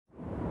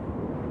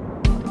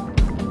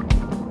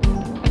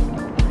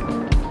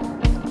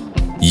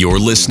You're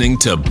listening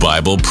to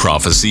Bible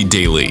Prophecy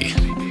Daily,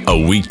 a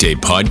weekday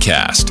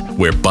podcast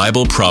where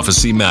Bible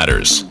prophecy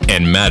matters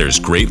and matters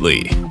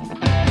greatly.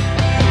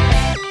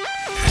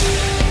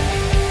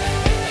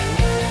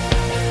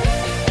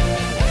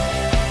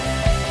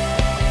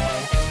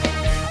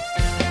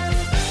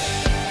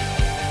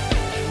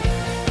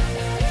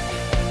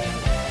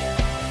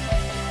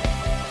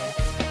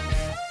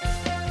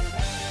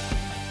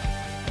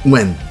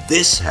 When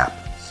this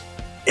happens,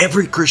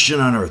 every Christian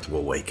on earth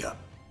will wake up.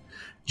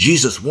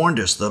 Jesus warned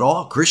us that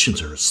all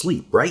Christians are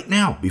asleep right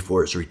now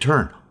before his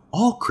return.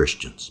 All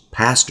Christians,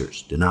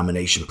 pastors,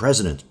 denomination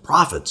presidents,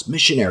 prophets,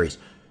 missionaries,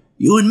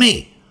 you and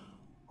me,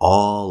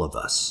 all of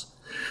us.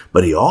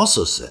 But he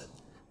also said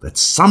that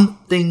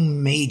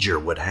something major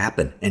would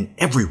happen and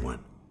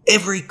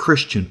every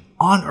Christian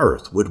on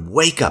earth would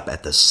wake up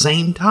at the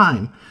same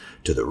time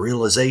to the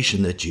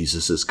realization that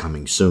Jesus is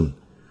coming soon.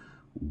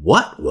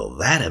 What will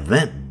that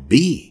event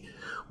be?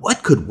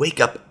 What could wake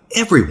up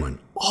everyone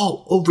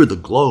all over the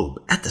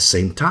globe at the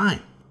same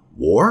time?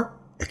 War,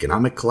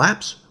 economic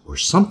collapse, or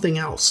something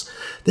else?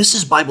 This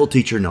is Bible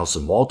teacher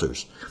Nelson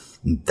Walters.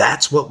 And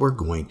that's what we're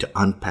going to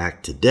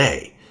unpack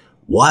today.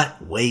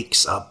 What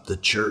wakes up the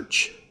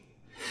church?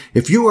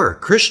 If you are a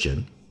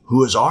Christian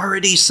who is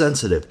already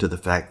sensitive to the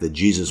fact that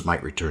Jesus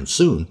might return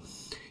soon,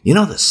 you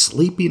know the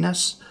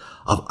sleepiness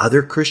of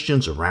other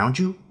Christians around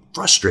you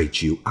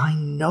frustrates you. I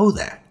know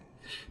that.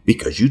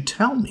 Because you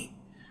tell me,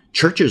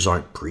 churches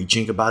aren't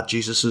preaching about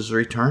Jesus'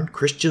 return.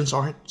 Christians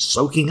aren't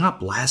soaking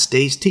up last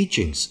day's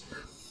teachings.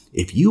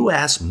 If you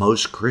ask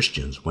most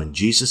Christians when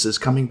Jesus is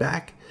coming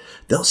back,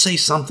 they'll say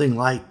something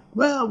like,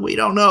 well, we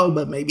don't know,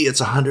 but maybe it's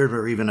 100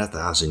 or even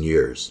 1,000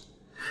 years.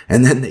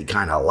 And then they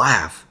kind of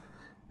laugh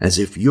as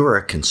if you're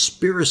a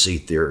conspiracy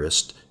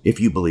theorist if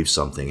you believe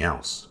something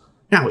else.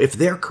 Now, if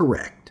they're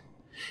correct,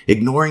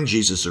 ignoring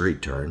Jesus'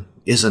 return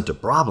isn't a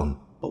problem,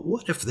 but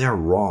what if they're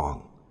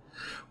wrong?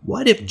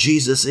 What if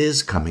Jesus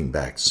is coming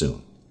back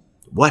soon?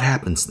 What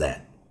happens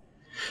then?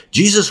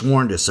 Jesus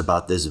warned us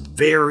about this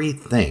very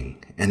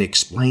thing and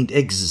explained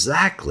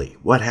exactly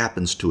what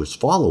happens to his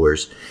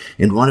followers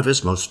in one of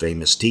his most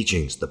famous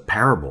teachings, the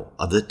parable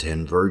of the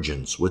 10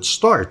 virgins, which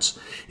starts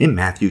in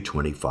Matthew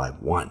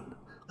 25:1.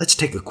 Let's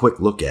take a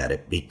quick look at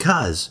it,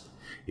 because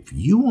if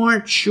you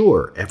aren't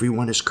sure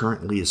everyone is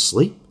currently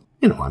asleep,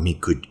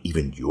 could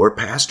even your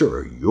pastor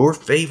or your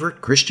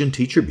favorite Christian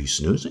teacher be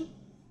snoozing?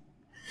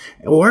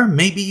 Or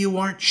maybe you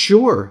aren't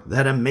sure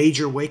that a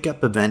major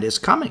wake-up event is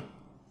coming.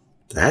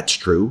 If that's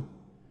true,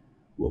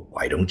 well,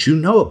 why don't you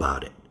know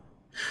about it?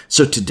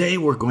 So today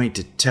we're going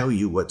to tell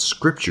you what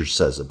Scripture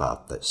says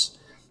about this.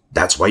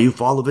 That's why you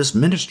follow this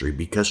ministry,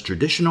 because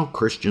traditional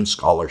Christian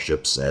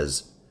scholarship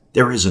says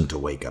there isn't a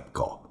wake-up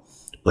call.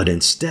 But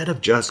instead of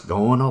just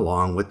going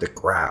along with the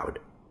crowd,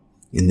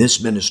 in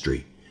this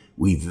ministry,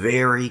 we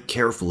very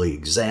carefully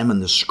examine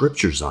the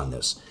Scriptures on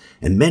this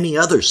and many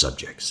other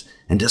subjects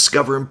and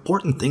discover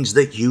important things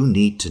that you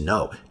need to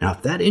know. Now,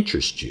 if that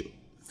interests you,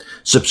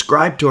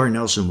 subscribe to our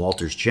Nelson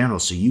Walters channel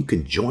so you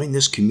can join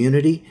this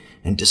community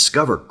and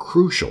discover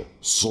crucial,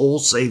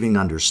 soul-saving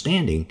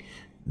understanding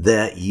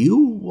that you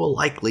will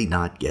likely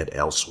not get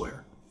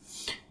elsewhere.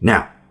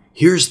 Now,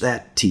 here's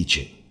that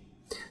teaching.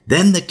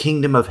 Then the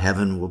kingdom of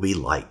heaven will be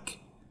like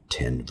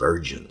 10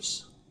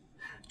 virgins.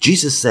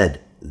 Jesus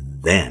said,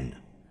 then.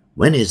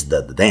 When is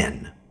the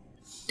then?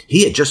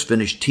 He had just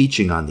finished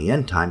teaching on the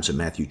end times in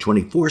Matthew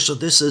 24, so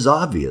this is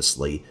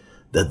obviously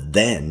the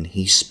then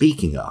he's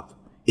speaking of.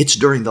 It's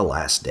during the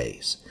last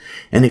days.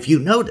 And if you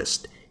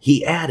noticed,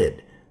 he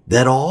added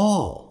that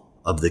all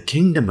of the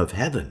kingdom of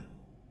heaven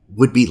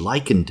would be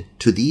likened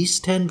to these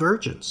 10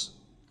 virgins.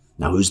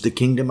 Now, who's the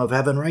kingdom of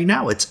heaven right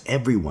now? It's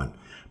everyone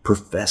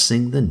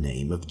professing the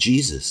name of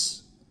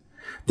Jesus.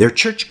 They're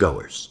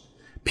churchgoers,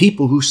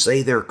 people who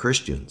say they're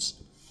Christians.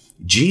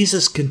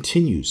 Jesus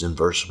continues in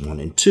verse 1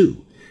 and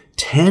 2.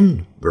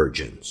 10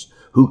 virgins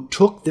who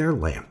took their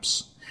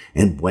lamps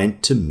and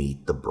went to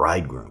meet the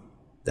bridegroom.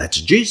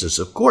 That's Jesus,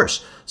 of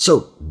course.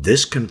 So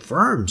this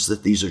confirms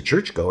that these are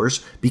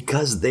churchgoers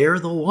because they're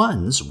the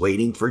ones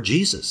waiting for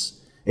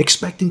Jesus,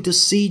 expecting to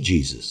see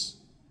Jesus.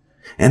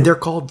 And they're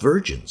called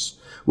virgins,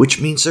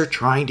 which means they're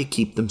trying to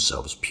keep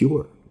themselves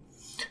pure.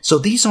 So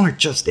these aren't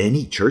just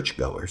any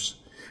churchgoers,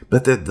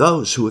 but they're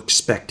those who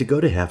expect to go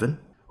to heaven,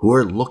 who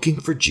are looking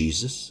for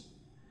Jesus,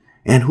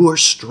 and who are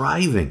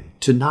striving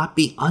to not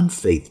be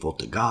unfaithful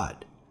to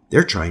God.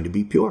 They're trying to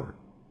be pure.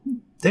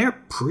 They're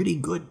pretty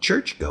good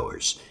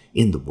churchgoers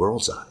in the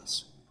world's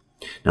eyes.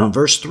 Now in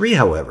verse 3,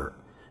 however,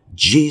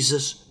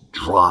 Jesus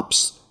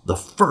drops the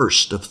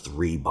first of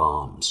 3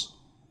 bombs.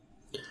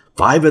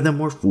 5 of them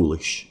were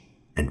foolish,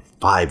 and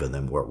 5 of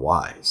them were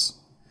wise.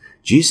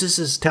 Jesus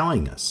is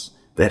telling us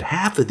that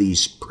half of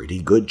these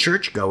pretty good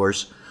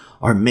churchgoers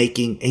are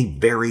making a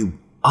very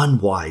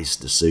unwise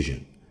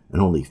decision,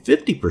 and only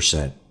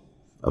 50%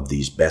 of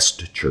these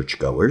best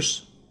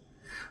churchgoers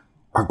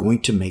are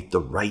going to make the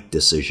right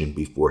decision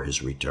before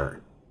his return.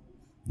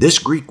 This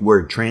Greek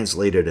word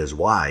translated as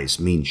wise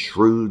means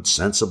shrewd,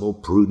 sensible,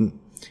 prudent.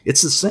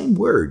 It's the same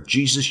word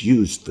Jesus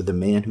used for the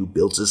man who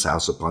builds his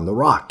house upon the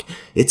rock.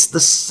 It's the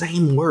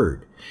same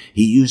word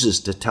he uses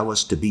to tell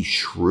us to be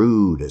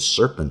shrewd as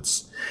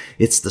serpents.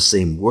 It's the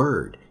same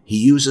word he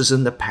uses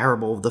in the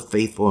parable of the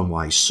faithful and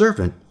wise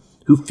servant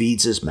who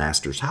feeds his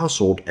master's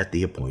household at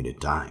the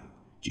appointed time.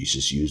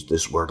 Jesus used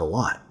this word a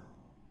lot.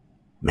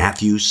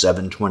 Matthew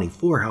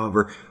 7:24,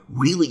 however,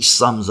 really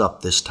sums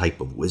up this type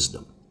of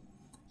wisdom.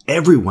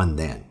 Everyone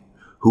then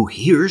who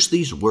hears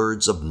these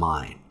words of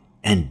mine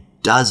and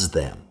does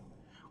them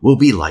will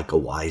be like a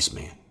wise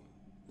man.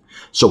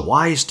 So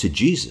wise to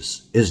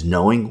Jesus is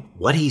knowing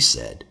what he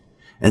said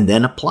and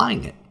then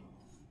applying it.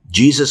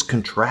 Jesus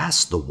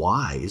contrasts the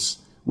wise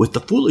with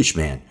the foolish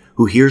man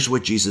who hears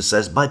what Jesus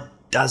says but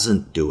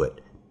doesn't do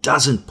it,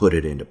 doesn't put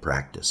it into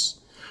practice.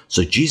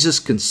 So Jesus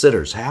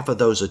considers half of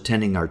those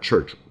attending our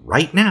church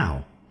right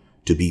now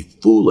to be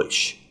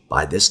foolish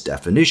by this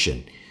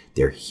definition.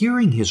 They're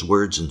hearing his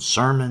words in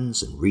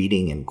sermons and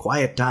reading in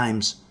quiet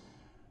times,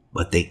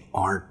 but they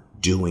aren't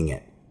doing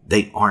it.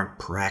 They aren't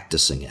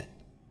practicing it.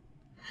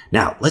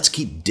 Now, let's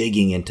keep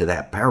digging into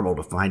that parable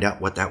to find out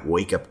what that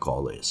wake-up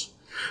call is.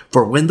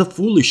 For when the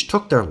foolish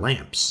took their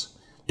lamps,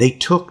 they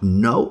took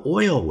no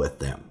oil with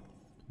them,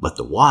 but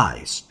the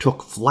wise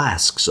took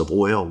flasks of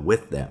oil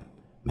with them.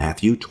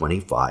 Matthew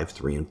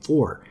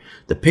 25:3-4.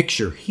 The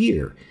picture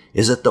here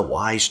is that the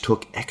wise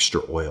took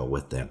extra oil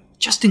with them,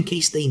 just in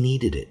case they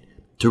needed it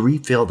to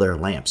refill their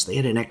lamps. They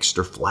had an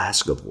extra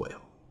flask of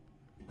oil.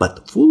 But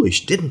the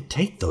foolish didn't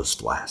take those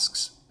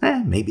flasks.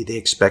 Maybe they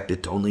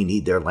expected to only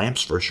need their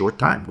lamps for a short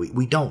time.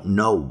 We don't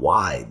know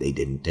why they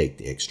didn't take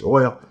the extra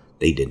oil.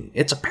 They didn't.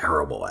 It's a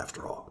parable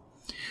after all.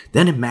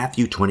 Then in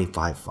Matthew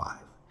 25:5,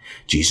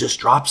 Jesus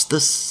drops the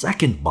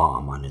second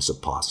bomb on his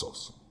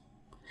apostles.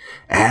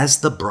 As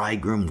the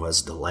bridegroom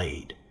was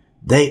delayed,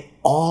 they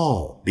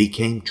all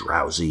became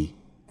drowsy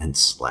and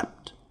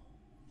slept.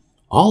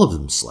 All of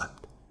them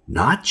slept,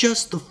 not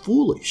just the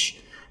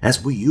foolish,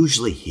 as we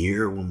usually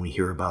hear when we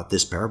hear about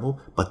this parable,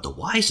 but the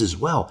wise as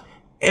well.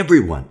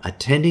 Everyone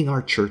attending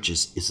our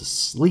churches is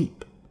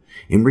asleep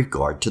in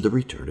regard to the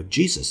return of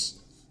Jesus.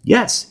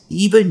 Yes,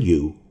 even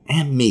you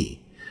and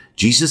me.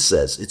 Jesus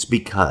says it's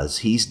because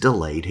he's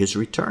delayed his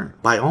return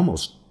by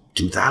almost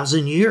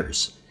 2,000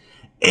 years.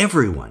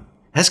 Everyone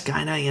has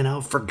kind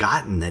of,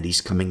 forgotten that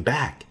he's coming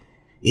back.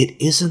 It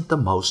isn't the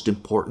most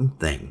important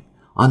thing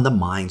on the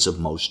minds of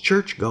most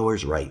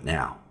churchgoers right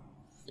now.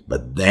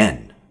 But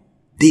then,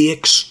 the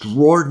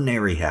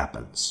extraordinary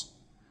happens.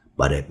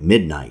 But at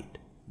midnight,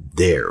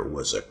 there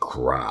was a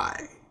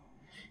cry.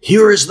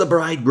 Here is the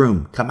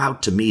bridegroom, come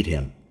out to meet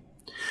him.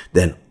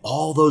 Then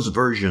all those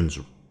virgins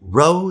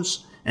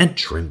rose and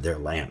trimmed their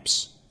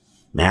lamps.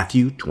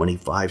 Matthew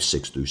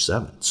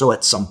 25:6-7. So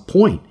at some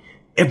point,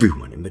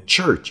 everyone in the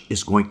church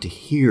is going to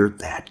hear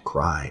that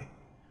cry.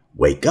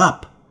 Wake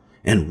up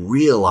and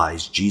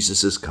realize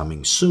Jesus is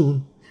coming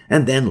soon,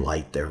 and then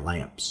light their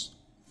lamps.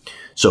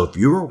 So if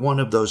you're one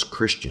of those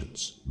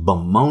Christians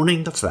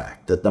bemoaning the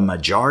fact that the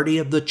majority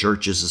of the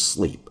church is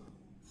asleep,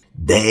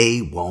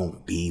 they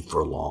won't be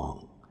for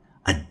long.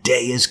 A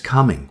day is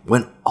coming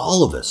when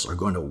all of us are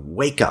going to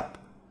wake up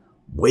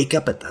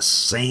at the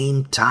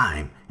same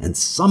time, and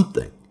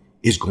something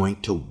is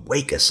going to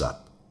wake us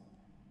up.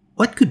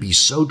 What could be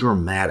so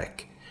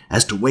dramatic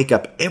as to wake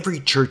up every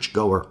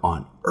churchgoer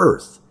on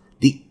earth,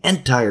 the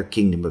entire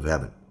kingdom of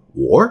heaven?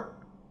 War?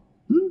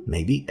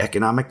 Maybe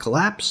economic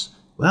collapse?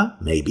 Well,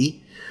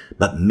 maybe,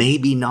 but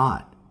maybe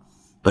not.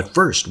 But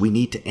first, we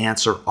need to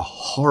answer a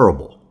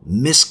horrible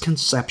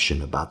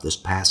misconception about this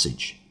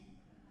passage.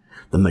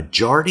 The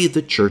majority of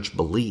the church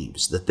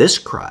believes that this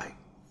cry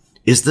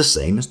is the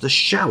same as the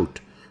shout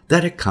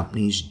that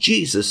accompanies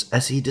Jesus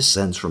as he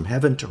descends from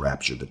heaven to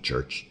rapture the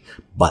church.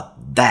 But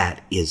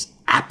that is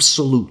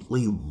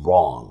absolutely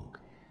wrong.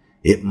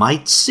 It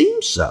might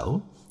seem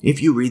so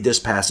if you read this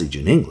passage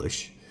in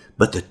English,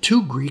 but the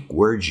two Greek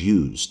words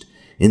used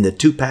in the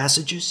two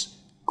passages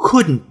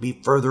couldn't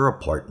be further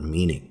apart in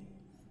meaning.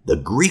 The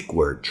Greek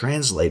word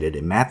translated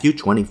in Matthew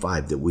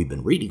 25 that we've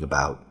been reading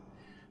about,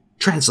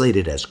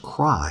 translated as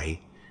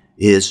cry,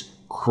 is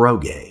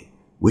kroge,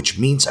 which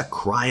means a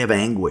cry of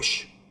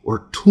anguish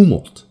or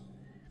tumult.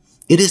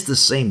 It is the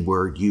same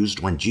word used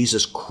when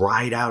Jesus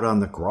cried out on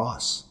the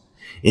cross.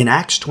 In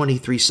Acts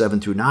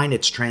 23:7-9,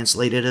 it's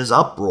translated as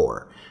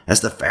uproar,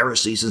 as the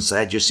Pharisees and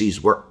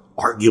Sadducees were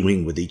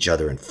arguing with each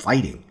other and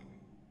fighting.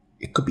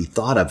 It could be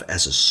thought of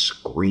as a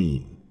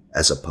scream,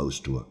 as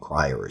opposed to a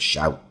cry or a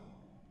shout.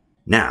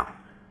 Now,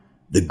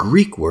 the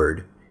Greek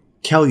word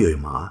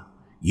kelioima,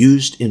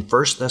 used in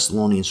 1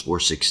 Thessalonians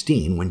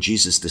 4:16 when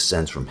Jesus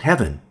descends from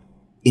heaven,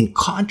 in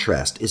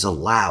contrast is a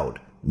loud,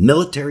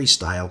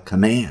 military-style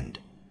command.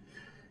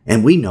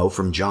 And we know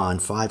from John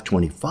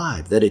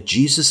 5:25 that at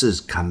Jesus'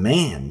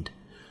 command,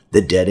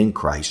 the dead in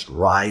Christ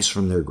rise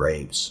from their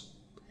graves.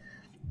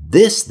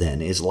 This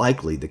then is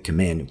likely the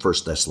command in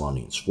 1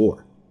 Thessalonians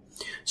 4.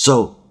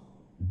 So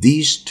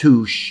these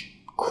two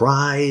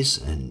cries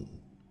and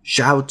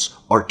shouts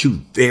are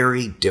two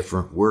very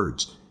different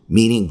words,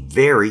 meaning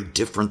very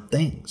different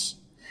things.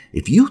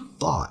 If you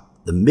thought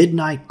the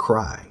midnight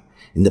cry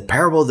in the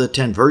parable of the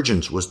 10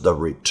 virgins was the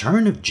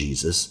return of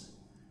Jesus,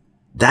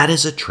 that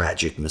is a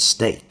tragic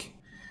mistake.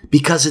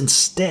 Because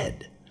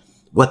instead,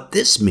 what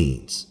this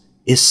means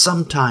is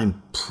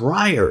sometime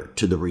prior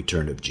to the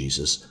return of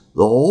Jesus,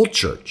 the whole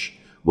church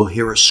will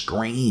hear a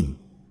scream,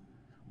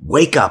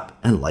 "Wake up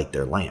and light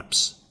their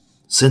lamps."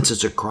 Since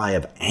it's a cry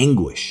of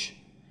anguish,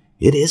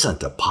 it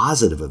isn't a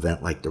positive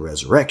event like the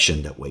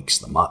resurrection that wakes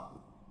them up.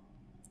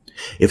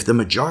 If the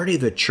majority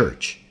of the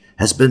church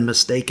has been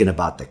mistaken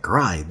about the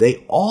cry,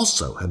 they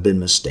also have been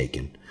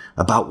mistaken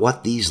about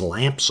what these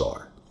lamps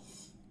are.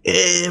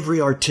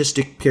 Every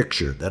artistic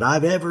picture that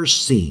I've ever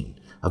seen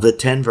of the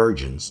 10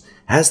 virgins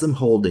has them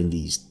holding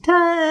these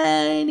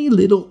tiny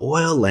little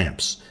oil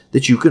lamps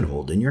that you can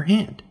hold in your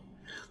hand.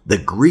 The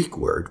Greek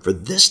word for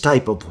this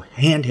type of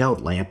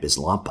handheld lamp is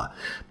lampa.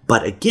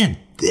 But again,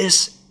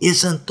 this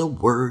isn't the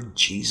word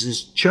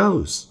Jesus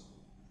chose.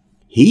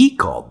 He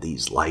called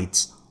these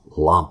lights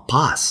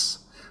lampas,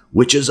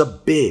 which is a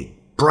big,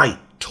 bright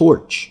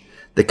torch,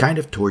 the kind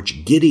of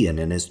torch Gideon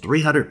and his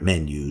 300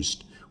 men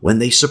used when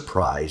they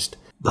surprised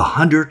the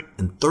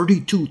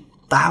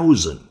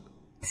 132,000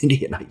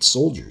 Midianite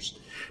soldiers.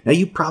 Now,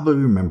 you probably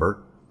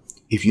remember,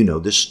 if you know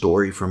this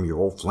story from your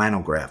old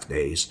flannel graph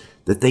days,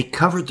 that they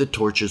covered the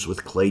torches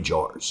with clay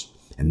jars.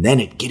 And then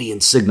at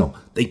Gideon's signal,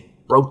 they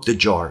broke the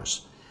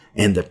jars,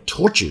 and the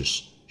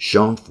torches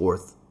shone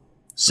forth.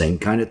 Same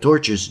kind of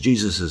torches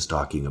Jesus is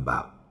talking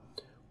about.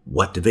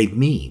 What do they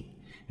mean?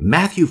 In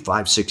Matthew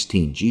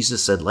 5:16,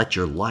 Jesus said, "Let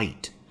your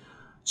light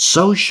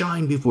so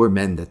shine before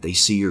men that they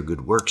see your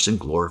good works and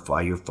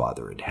glorify your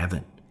Father in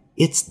heaven."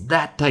 It's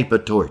that type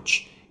of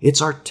torch.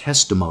 It's our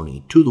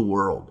testimony to the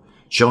world,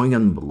 showing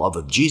them the love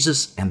of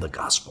Jesus and the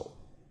gospel.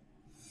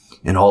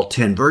 And all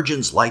 10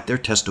 virgins light their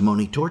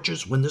testimony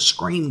torches when the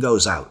scream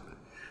goes out.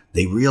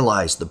 They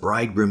realize the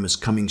bridegroom is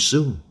coming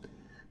soon.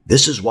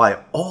 This is why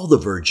all the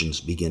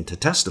virgins begin to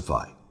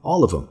testify,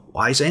 all of them,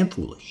 wise and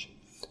foolish.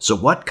 So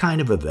what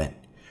kind of event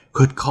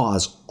could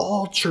cause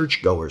all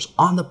churchgoers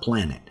on the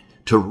planet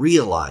to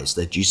realize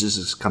that Jesus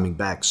is coming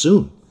back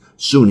soon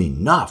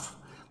enough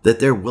that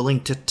they're willing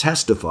to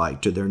testify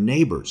to their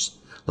neighbors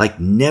like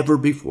never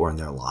before in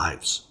their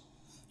lives?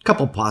 A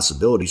couple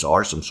possibilities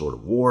are some sort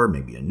of war,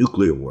 maybe a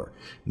nuclear war,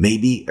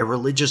 maybe a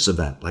religious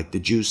event like the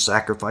Jews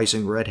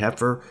sacrificing a red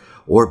heifer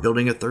or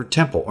building a third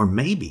temple, or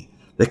maybe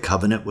the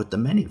covenant with the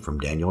many from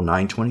Daniel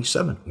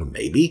 9:27, or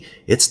maybe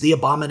it's the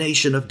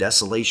abomination of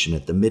desolation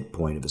at the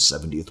midpoint of the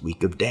 70th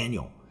week of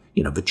Daniel,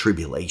 the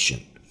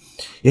tribulation.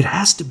 It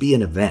has to be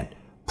an event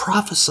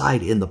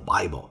prophesied in the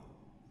Bible.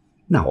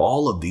 Now,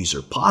 all of these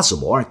are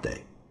possible, aren't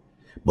they?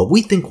 But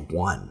we think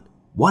one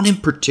in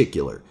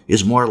particular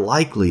is more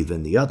likely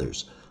than the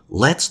others.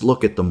 Let's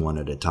look at them one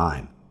at a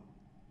time.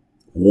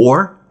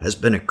 War has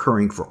been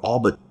occurring for all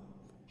but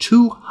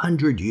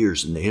 200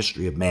 years in the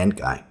history of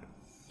mankind.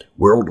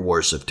 World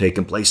wars have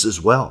taken place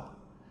as well.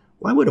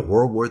 Why would a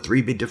World War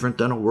III be different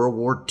than a World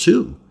War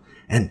II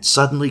and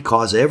suddenly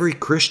cause every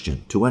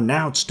Christian to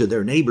announce to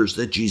their neighbors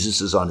that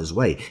Jesus is on his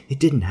way? It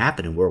didn't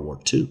happen in World War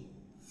II.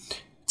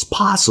 It's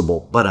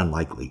possible, but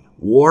unlikely.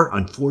 War,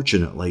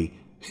 unfortunately,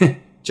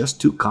 just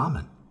too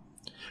common.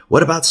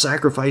 What about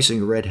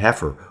sacrificing a red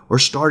heifer or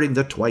starting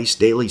the twice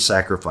daily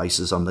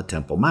sacrifices on the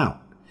Temple Mount?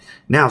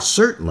 Now,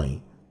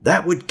 certainly,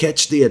 that would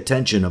catch the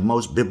attention of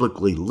most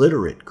biblically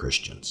literate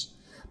Christians.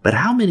 But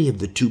how many of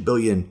the 2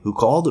 billion who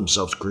call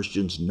themselves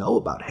Christians know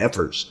about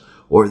heifers,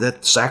 or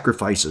that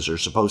sacrifices are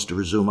supposed to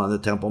resume on the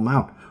Temple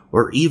Mount,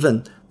 or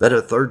even that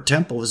a third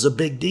temple is a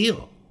big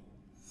deal?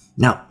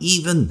 Now,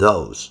 even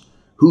those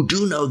who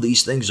do know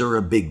these things are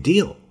a big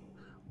deal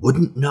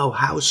wouldn't know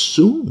how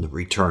soon the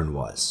return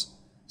was.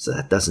 So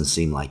that doesn't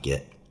seem like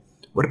it.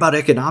 What about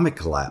economic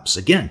collapse?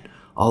 Again,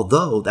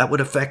 although that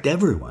would affect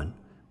everyone,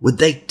 would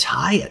they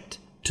tie it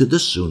to the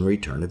soon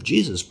return of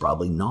Jesus?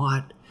 Probably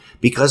not,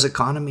 because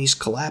economies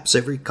collapse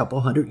every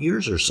couple hundred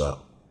years or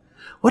so.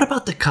 What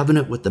about the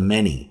covenant with the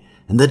many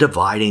and the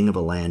dividing of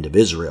the land of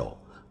Israel,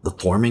 the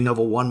forming of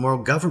a one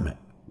world government?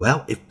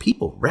 Well, if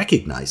people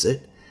recognize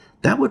it,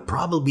 that would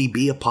probably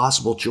be a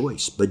possible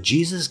choice. But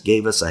Jesus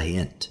gave us a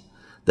hint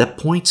that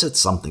points at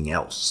something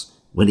else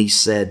when he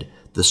said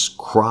this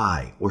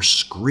cry or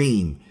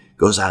scream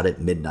goes out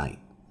at midnight.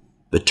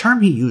 The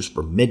term he used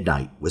for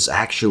midnight was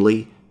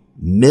actually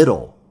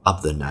middle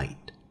of the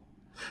night.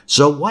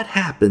 So what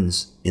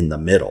happens in the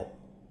middle?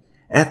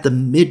 At the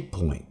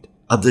midpoint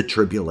of the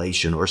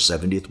tribulation or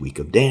 70th week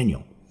of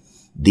Daniel,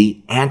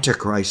 the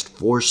Antichrist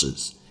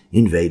forces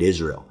invade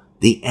Israel.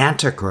 The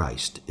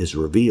Antichrist is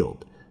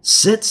revealed,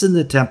 sits in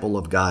the temple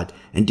of God,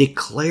 and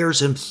declares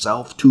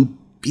himself to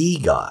be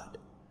God.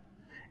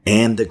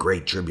 And the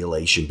Great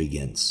Tribulation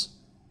begins.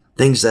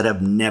 Things that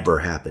have never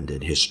happened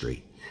in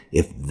history.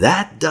 If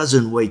that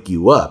doesn't wake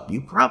you up,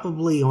 you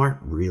probably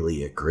aren't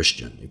really a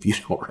Christian if you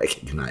don't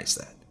recognize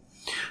that.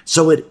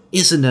 So it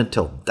isn't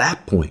until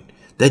that point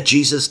that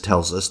Jesus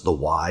tells us the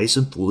wise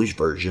and foolish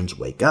virgins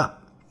wake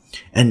up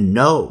and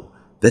know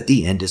that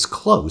the end is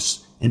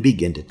close and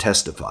begin to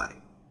testify.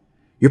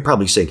 You're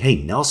probably saying, "Hey,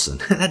 Nelson,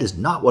 that is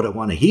not what I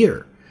want to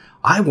hear.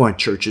 I want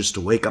churches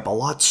to wake up a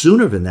lot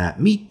sooner than that.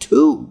 Me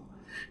too.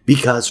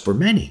 Because for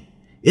many,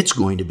 it's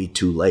going to be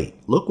too late.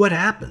 Look what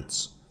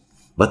happens.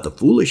 But the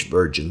foolish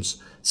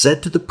virgins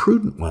said to the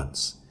prudent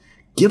ones,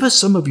 "Give us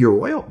some of your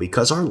oil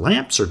because our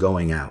lamps are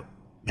going out."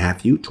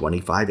 Matthew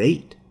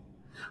 25:8.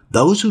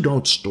 Those who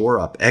don't store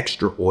up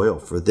extra oil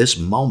for this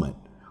moment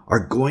are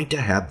going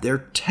to have their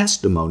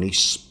testimony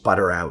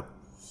sputter out.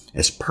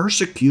 As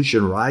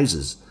persecution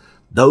rises,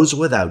 those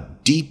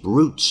without deep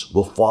roots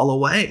will fall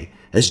away,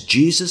 as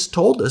Jesus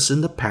told us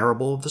in the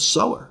parable of the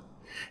sower.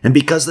 And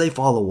because they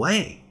fall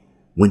away,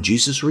 when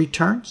Jesus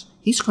returns,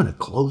 he's going to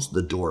close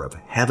the door of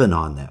heaven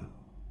on them.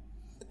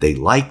 They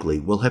likely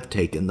will have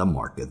taken the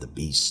mark of the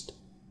beast.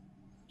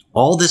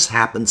 All this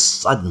happens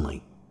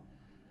suddenly.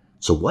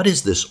 So what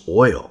is this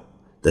oil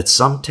that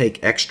some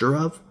take extra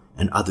of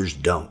and others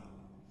don't?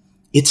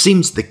 It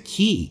seems the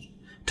key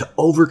to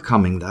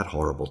overcoming that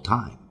horrible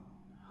time.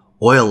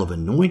 Oil of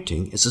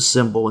anointing is a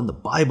symbol in the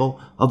Bible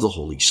of the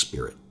Holy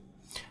Spirit.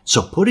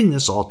 So putting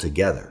this all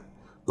together,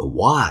 the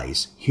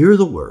wise hear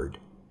the word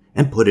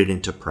and put it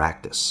into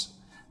practice.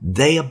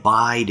 They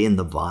abide in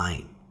the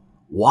vine,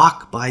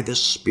 walk by the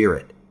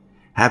Spirit,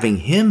 having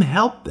Him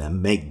help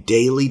them make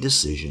daily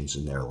decisions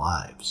in their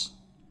lives.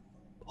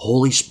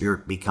 Holy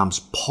Spirit becomes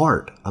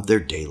part of their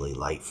daily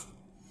life.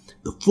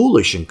 The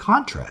foolish, in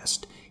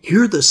contrast,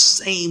 hear the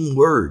same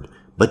word,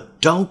 but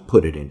don't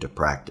put it into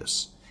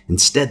practice.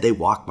 Instead, they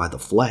walk by the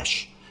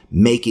flesh,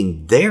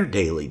 making their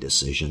daily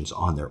decisions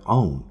on their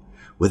own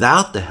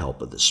without the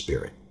help of the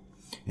Spirit.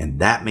 And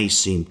that may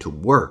seem to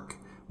work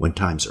when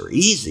times are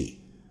easy,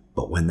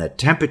 but when the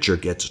temperature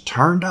gets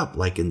turned up,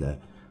 like in the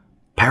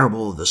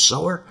parable of the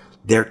sower,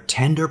 their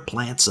tender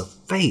plants of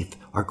faith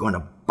are going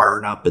to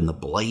burn up in the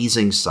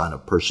blazing sun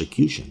of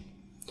persecution.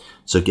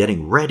 So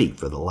getting ready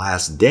for the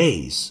last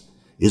days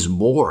is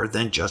more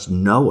than just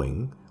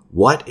knowing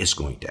what is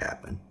going to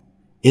happen.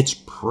 It's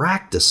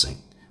practicing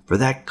for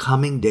that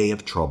coming day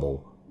of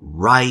trouble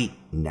right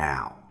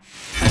now.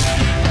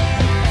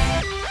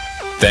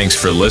 Thanks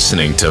for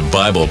listening to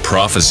Bible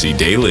Prophecy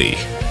Daily.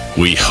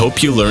 We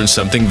hope you learned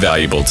something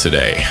valuable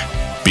today.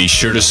 Be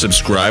sure to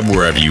subscribe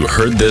wherever you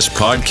heard this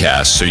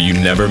podcast so you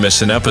never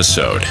miss an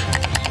episode.